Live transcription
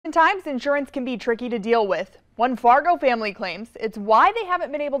Sometimes insurance can be tricky to deal with. One Fargo family claims it's why they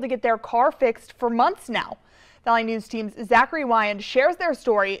haven't been able to get their car fixed for months now. Valley News Team's Zachary Wyand shares their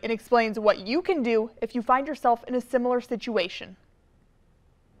story and explains what you can do if you find yourself in a similar situation.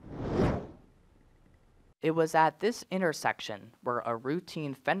 It was at this intersection where a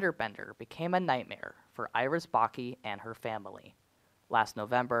routine fender bender became a nightmare for Iris Bakke and her family. Last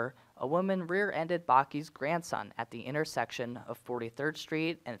November, a woman rear-ended Bakke's grandson at the intersection of 43rd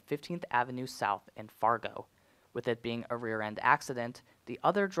Street and 15th Avenue South in Fargo. With it being a rear-end accident, the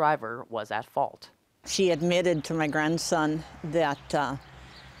other driver was at fault. She admitted to my grandson that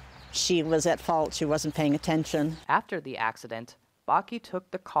she was at fault. She wasn't paying attention. After the accident, Bakke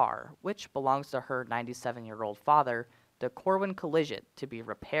took the car, which belongs to her 97-year-old father, to Corwin Collision to be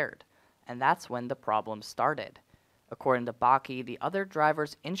repaired, and that's when the problem started. According to Bakke, the other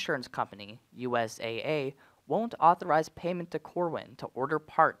driver's insurance company, USAA, won't authorize payment to Corwin to order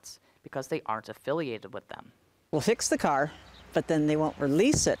parts because they aren't affiliated with them. We'll fix the car, but then they won't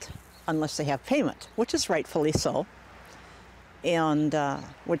release it unless they have payment, which is rightfully so, and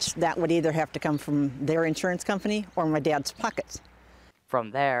which that would either have to come from their insurance company or my dad's pockets.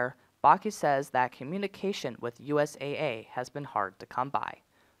 From there, Bakke says that communication with USAA has been hard to come by.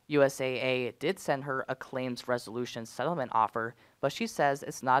 USAA did send her a claims resolution settlement offer, but she says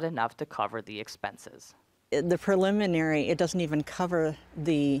it's not enough to cover the expenses. The preliminary, it doesn't even cover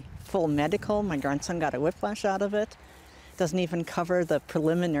the full medical. My grandson got a whiplash out of it. It doesn't even cover the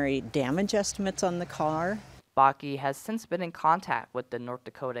preliminary damage estimates on the car. Bakke has since been in contact with the North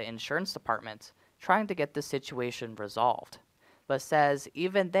Dakota Insurance Department, trying to get the situation resolved, but says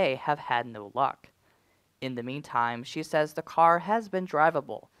even they have had no luck. In the meantime, she says the car has been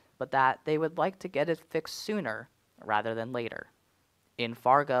drivable, but that they would like to get it fixed sooner rather than later. In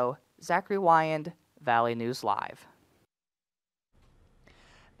Fargo, Zachary Wyand, Valley News Live.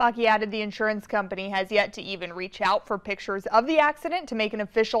 Bakke added the insurance company has yet to even reach out for pictures of the accident to make an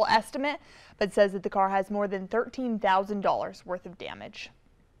official estimate, but says that the car has more than $13,000 worth of damage.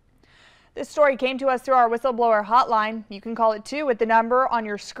 This story came to us through our whistleblower hotline. You can call it too at the number on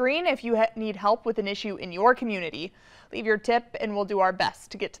your screen if you need help with an issue in your community. Leave your tip and we'll do our best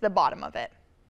to get to the bottom of it.